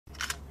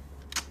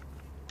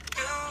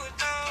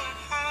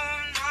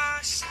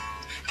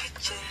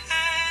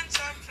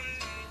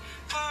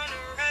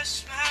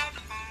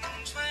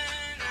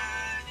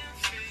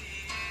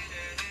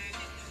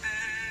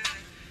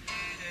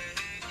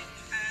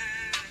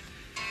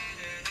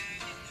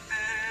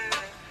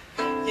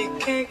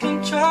can't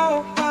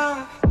control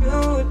why you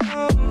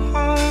don't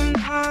hold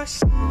my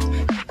soul.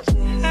 Put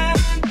your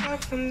hand up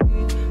for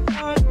me,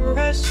 wanna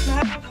rest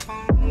my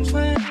bones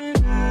when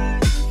I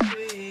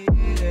breathe.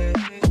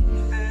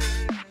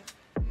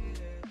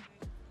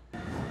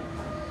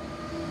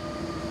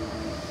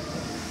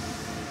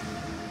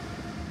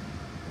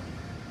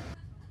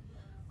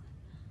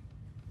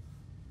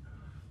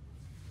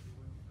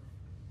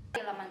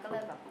 แล้วมันก็เล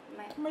ยแบบ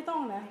ไม่ต้อง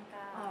นะ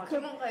คือ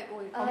มึงเคยคุ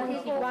ยที่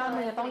คิดว่ามึ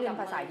งจะต้องเรียน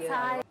ภาษาเยอะ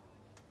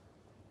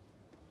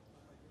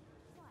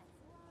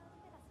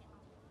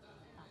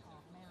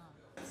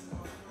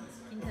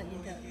อินเทอ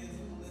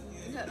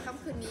ร์ค่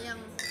ำคืนนี้ยัง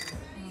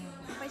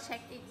ไปเช็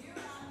คอีก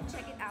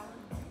เอา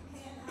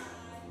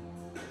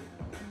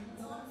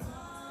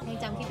ยัง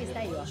จำที่พิสไ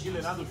ด้อยู่ที่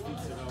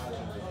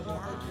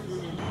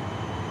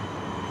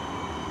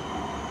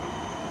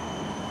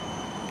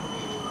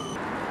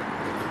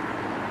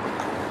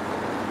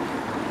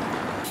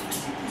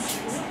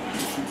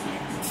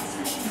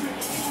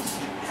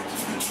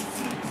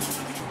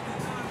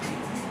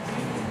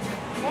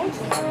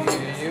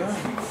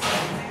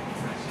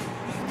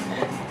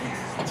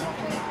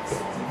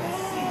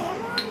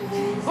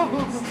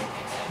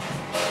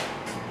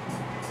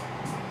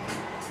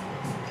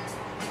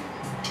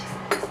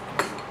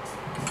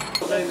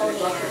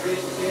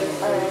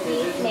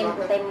เมน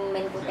กูเต็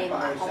ม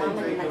อ่ะเพราะว่า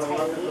มัน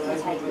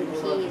ใช้พื้น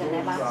ที่กันได้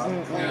บ้าง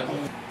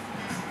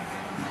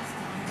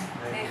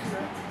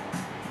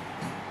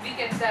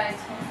weekendtijd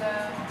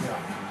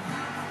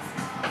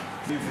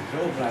Als het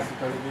droog blijft, dan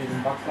kan je weer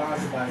een bak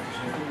platen buiten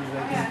zetten. Dus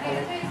nee,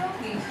 dat weet ik ook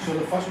niet.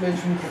 Zullen vast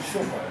mensen moeten gaan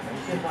shoppen.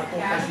 Weet je, maar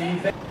toch als je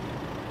hier bent.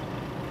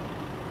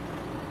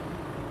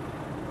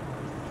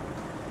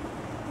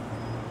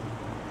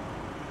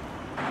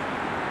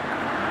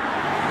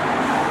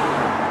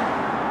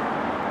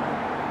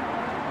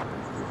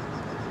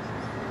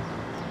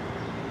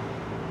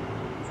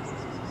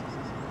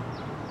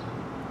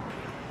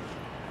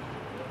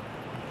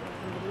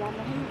 แล้ว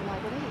ให้หนูมา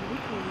จะได้เห็นวิ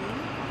ถี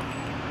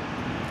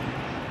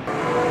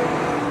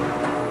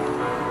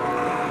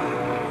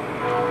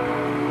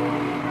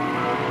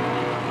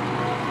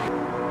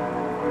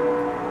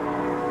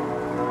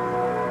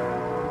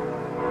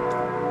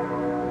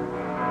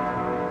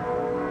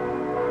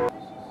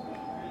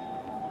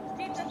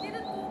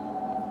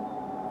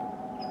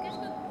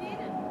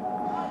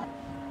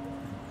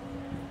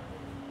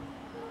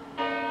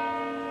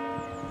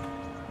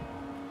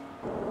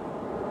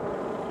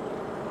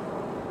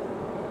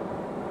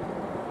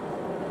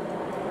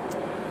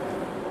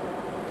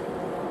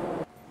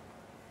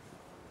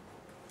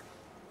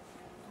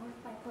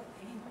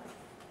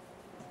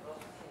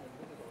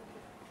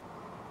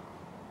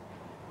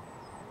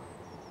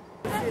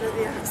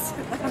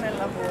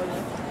nella bolla.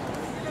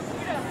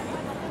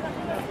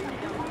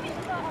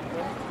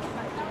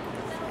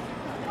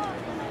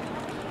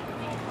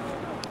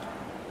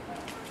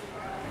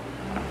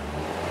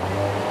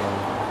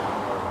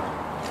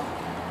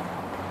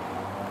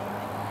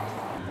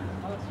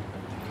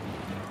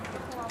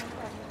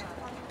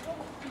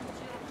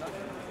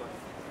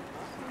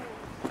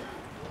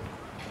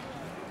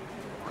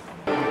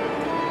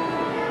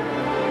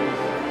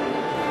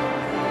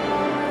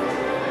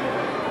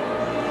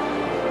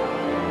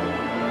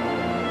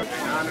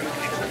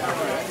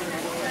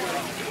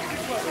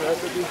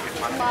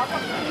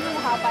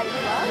 พาไปเ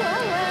หรอ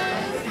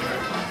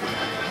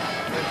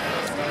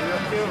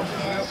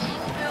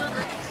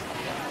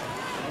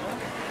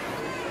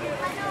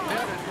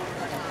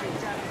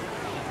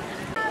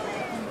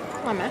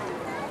หอมไหม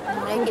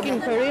กลิ่น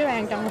เคอรี่แร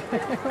งจังเลย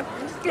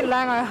กลิ่นแร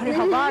งเลยนี่เ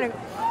ขาบ้าเลย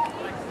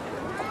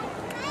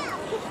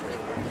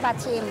ปลา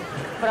ชิม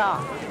กรอบ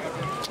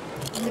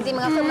จริงๆมั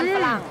นก็คือมันฝ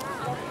รั่ง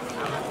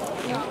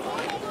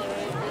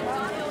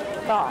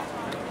กรอบ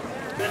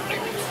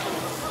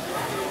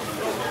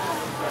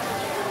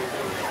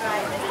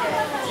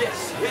Yes,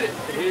 hit it.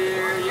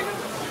 Here you go.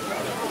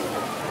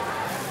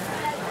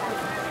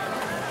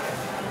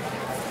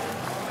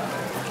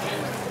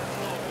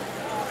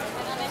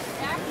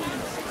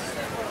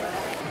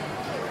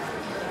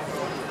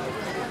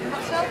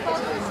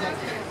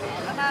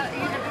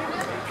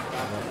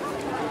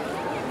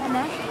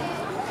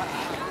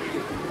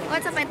 ก็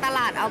จะไปตล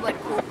าดอัลเบิร์ต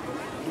คุก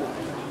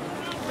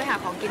ไปหา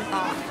ของกิน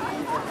ต่อ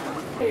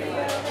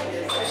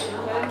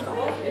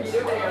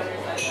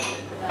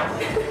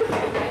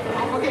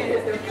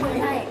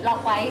ใช่ล็อก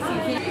ไว้สิ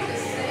ที่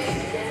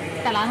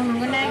แต่ร้านมัน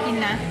ก็น่ากิน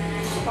นะ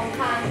ตรง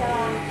ข้างใช่ไหม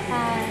ใ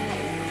ช่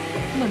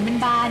เหมือนเป็น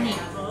บาร์นี่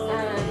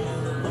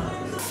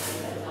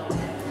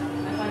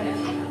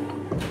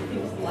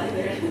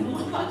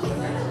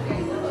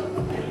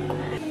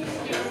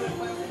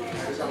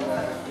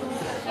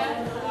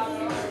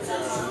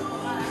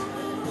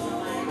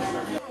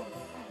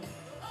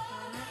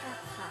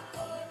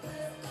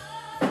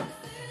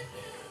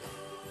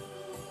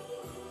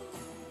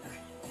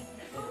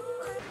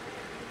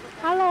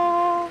ฮัลโหล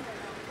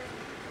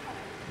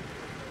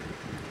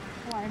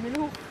ไหวไหม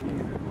ลูก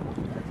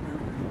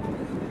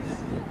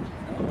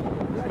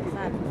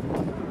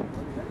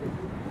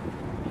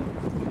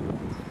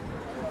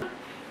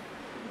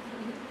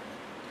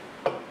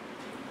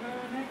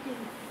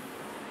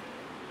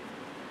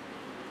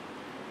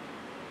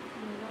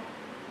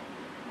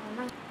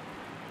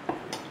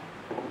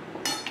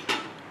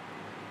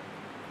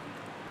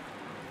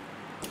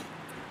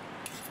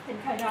เห็น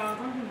ไข่ดาว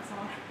ต้องถึงซอ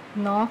ส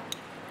เนาะ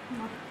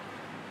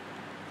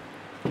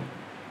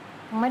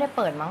ไม่ได้เ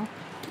ปิดมั้ง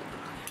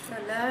เสร็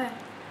จเลย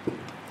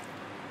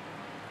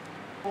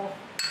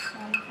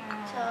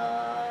เชิ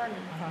ญ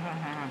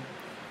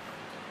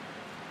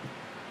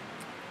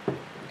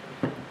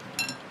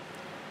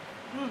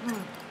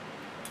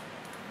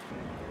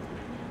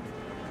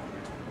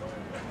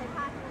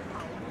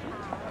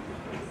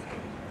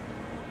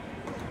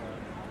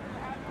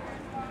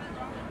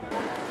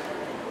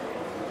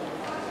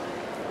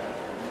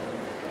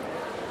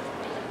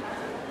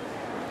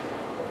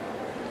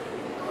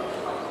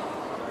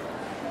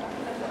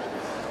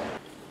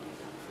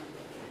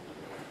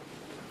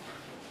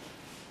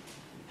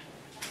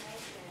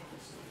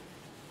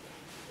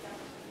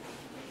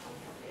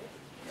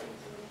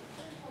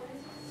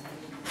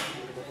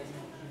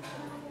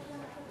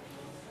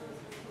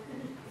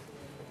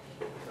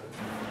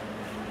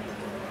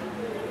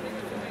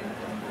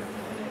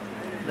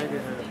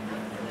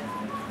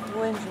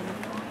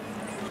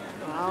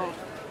ว้าว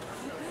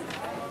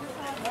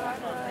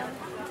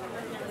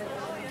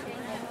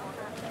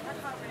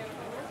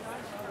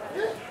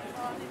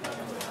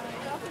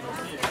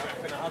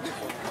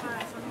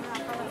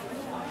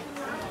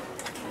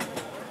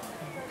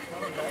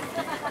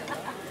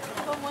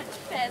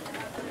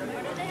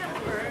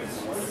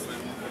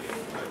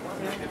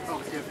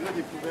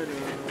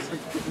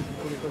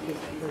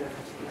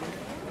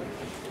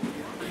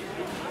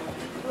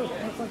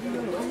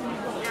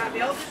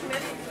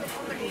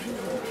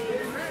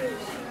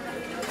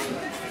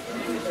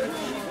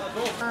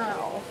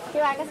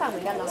พี่วายก็สั่งเหมื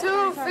อนกันเหรอ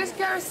Two fish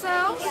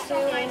carousels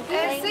and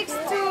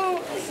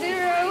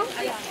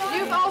 620.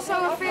 You've also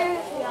a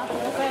fish.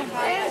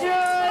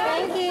 Enjoy.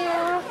 Thank you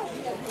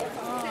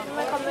ทำไม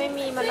เขาไม่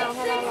มีมะนาวใ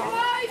ห้เราหรอ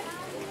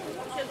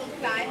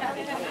ใช่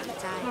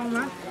เอาไหม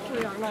คือ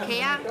อยากลอง โอเค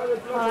ยัง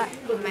พอละ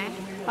เห็นไหม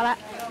พอละ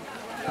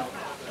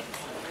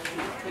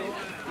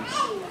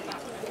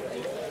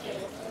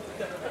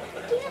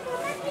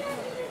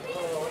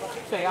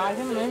เสียดาย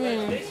ที่มันไม่มี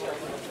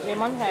เล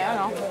มอนแท้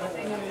เนาะ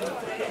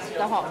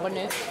จะหอมกว่า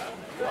นี้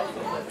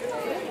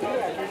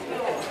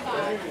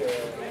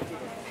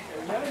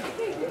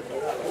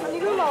อันนี้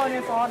ก็ลอยใน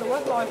ซอสหรือว่า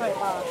ลอยใส่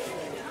ปลา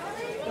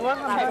หรือว่า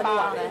ทำ ใส่ปลา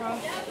เลย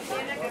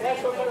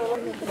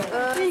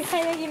มีใคร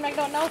จะกินแมคโ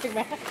ดนัลด์ถึงไห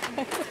ม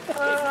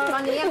ตอ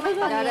นนี้ยังไม่เ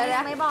ปิด เดี๋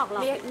ยว ไม่บอกหรอ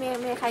ก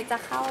มีใครจะ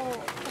เข้า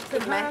ถึ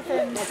งไหม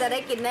เดี๋ยวจะได้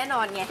กินแน่น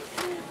อนไง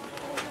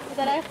จ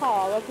ะได้ขอ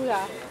ว่าเผื่อ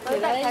แต่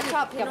จะได้ แค่ช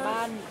อบ กลับบ้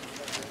าน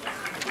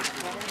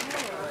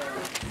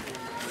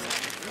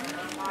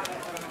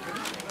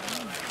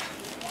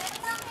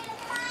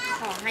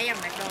ขอให้อย่าง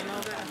แมคโดนัล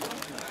ด์ด้วย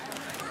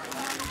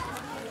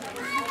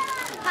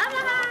พร้อมแ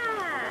ล้วค่ะ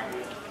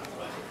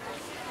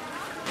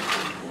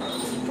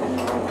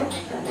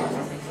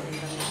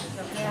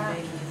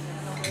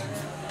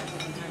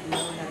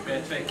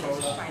Twee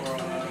cola voor...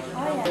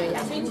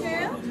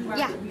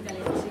 อย่า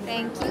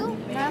thank you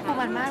น่าพอ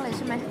มันมากเลยใ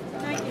ช่ไหม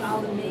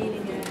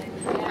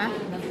ฮะ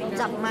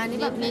จับมานี่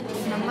แบบนิด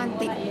น้ำมัน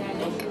ติด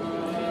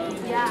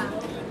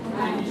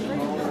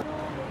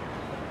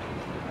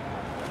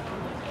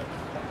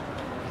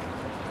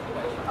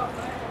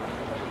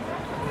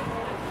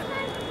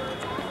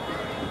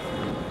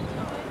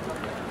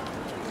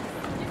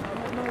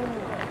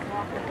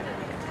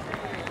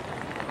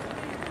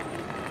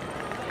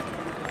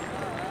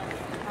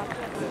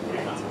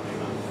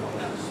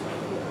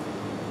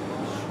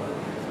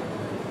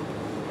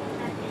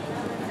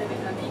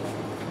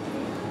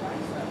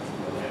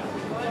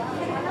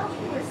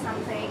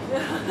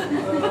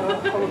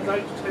I would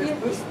like to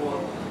taste this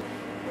one.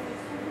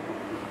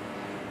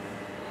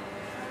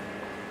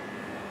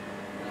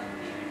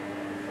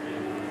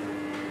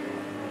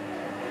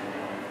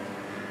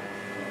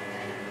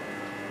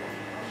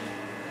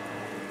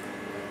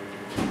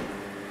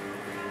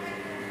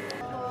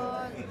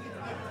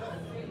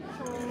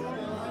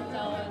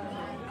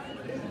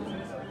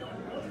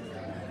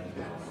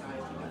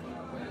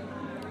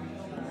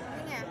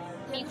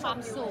 มีความ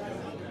สุข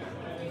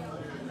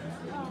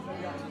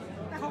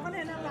แต่เขาก็แน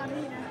ะนำร้าน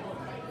นี้นะ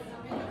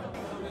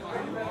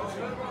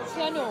เ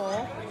ชื่อหนู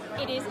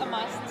it is a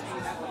must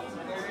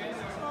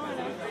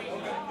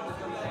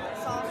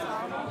ซอส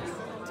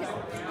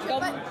ด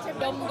ม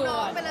ดมด่ว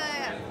น ไปเลย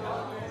อ่ะ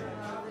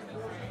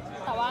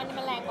แต่ว่านี่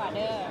มันแรงกว่าเ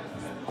ด้อ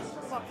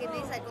บอกกิน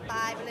นี้ใส่กูต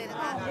ายไปเลยนะ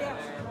คะ เรียก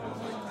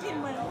กิน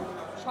เหมือน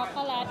ช็อกโก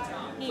แลต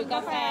หรือกา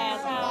แฟ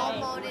ใช่ รอ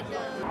โมนิด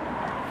นึง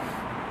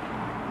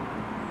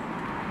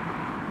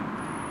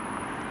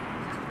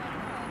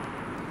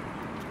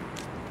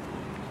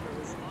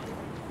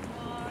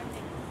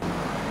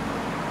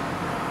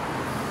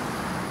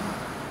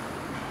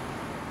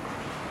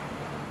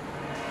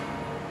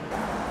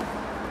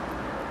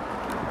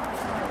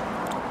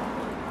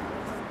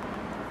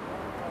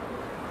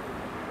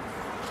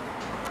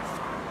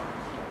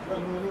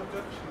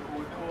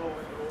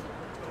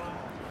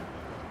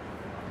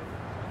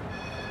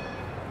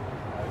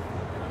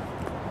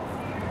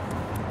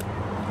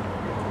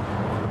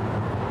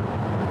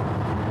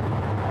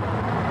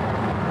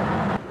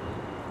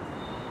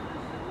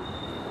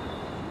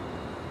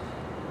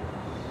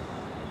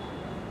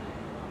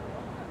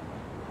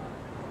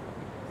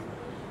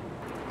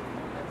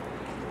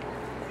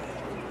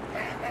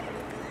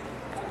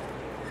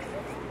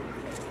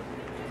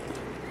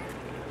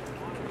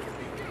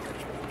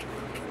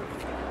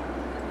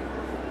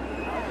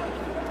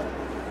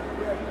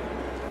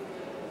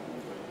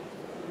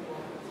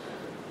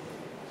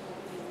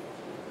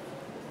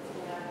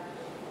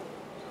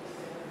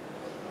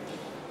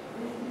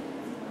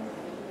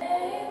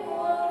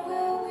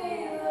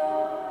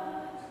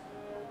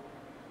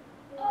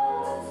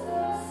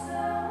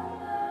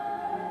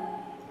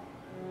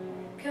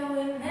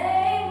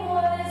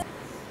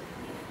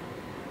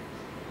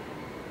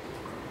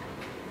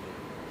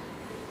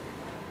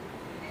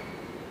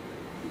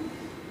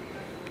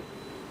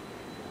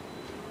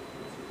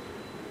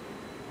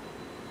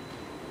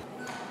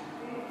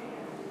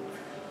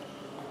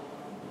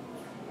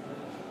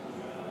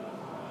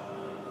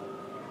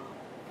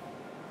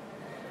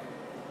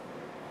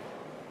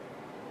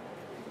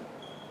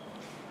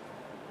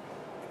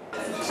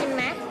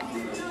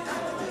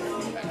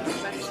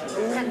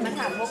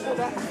พวกกู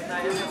ด้วย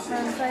มั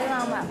นเคยลอ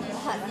งแบบ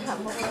ผ่านมาถาม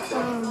พวกกูถ้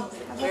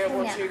าพวกกู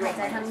เนี่ยหายใ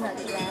จทางเหนือ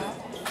อีกแล้ว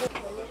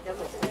เดี๋ยวผ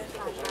มจะเดิน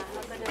ผ่านมาแ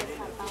ล้วก็เดิน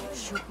ผ่านไป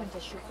ชุบมันจะ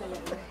ชุบไปเลย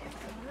20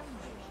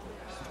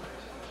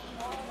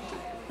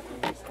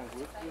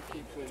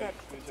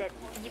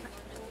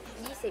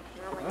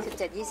ประมาณ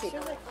17-20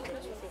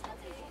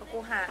กู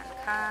หา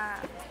ค่า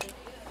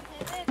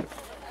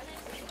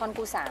ทอน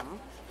กู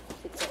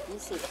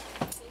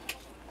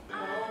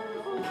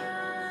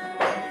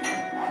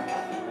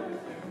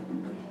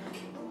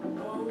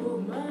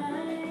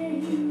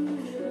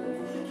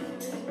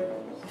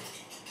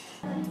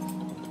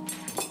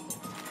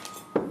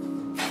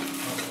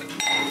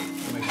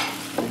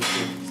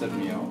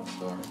me out,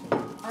 or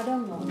I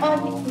don't know.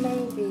 Oh,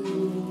 maybe.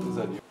 is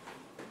that you?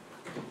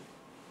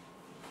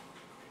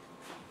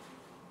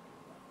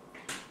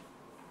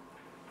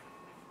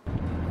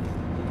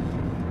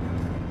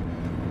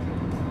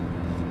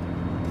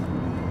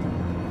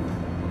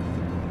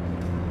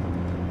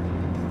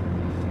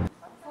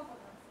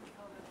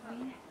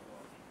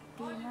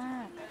 ดีมา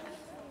ก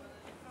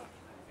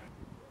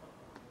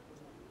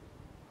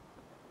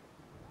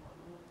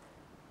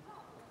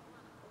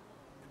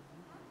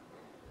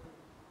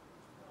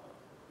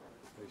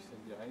Ich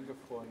sind die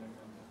eingefrorenen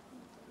Ende.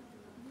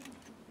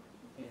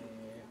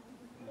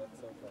 Not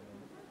so funny.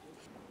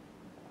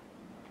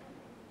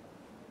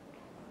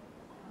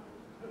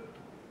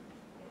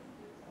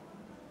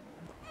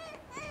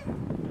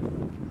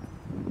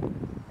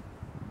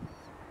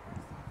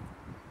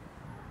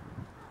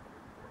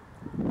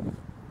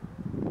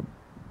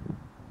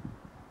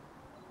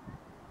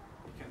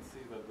 You can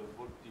see that the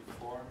wood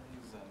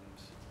deforms,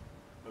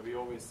 but we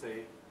always say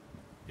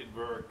it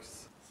works.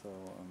 So.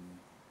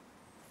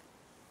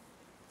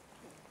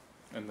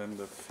 And then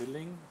the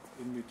filling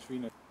in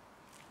between it.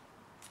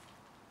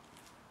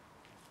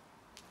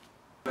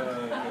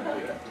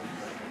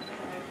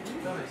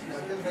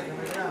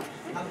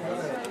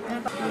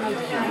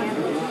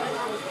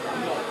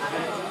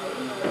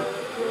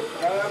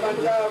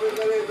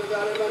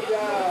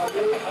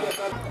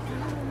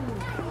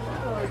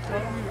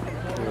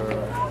 Your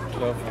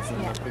glove is in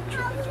the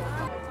picture.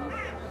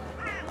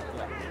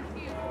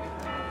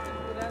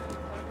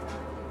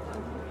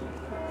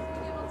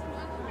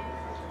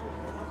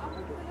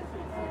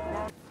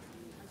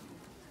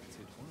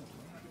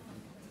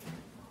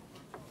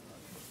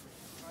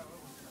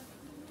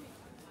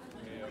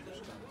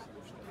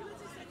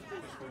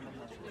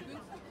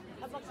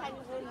 Aber kein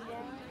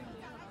Wunder.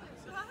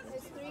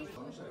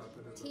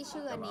 ที่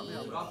ชื่ออันนี้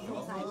ส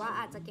งสัยว่า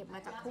อาจจะเก็บมา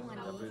จากทุ่งอัน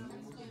นี้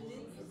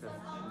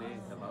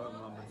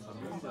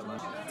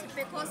ทิปเป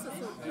โก้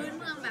สุดๆพื้น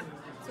เมืองแบบ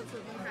สุ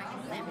ดๆมันหาที่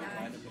ไหนไม่ได้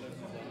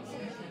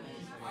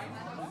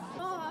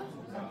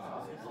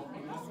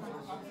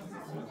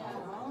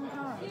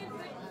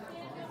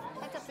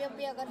ถ้าจะเป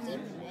รี้ยวๆก็จิ้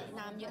ม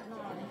น้ำเยอะหน่อ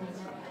ย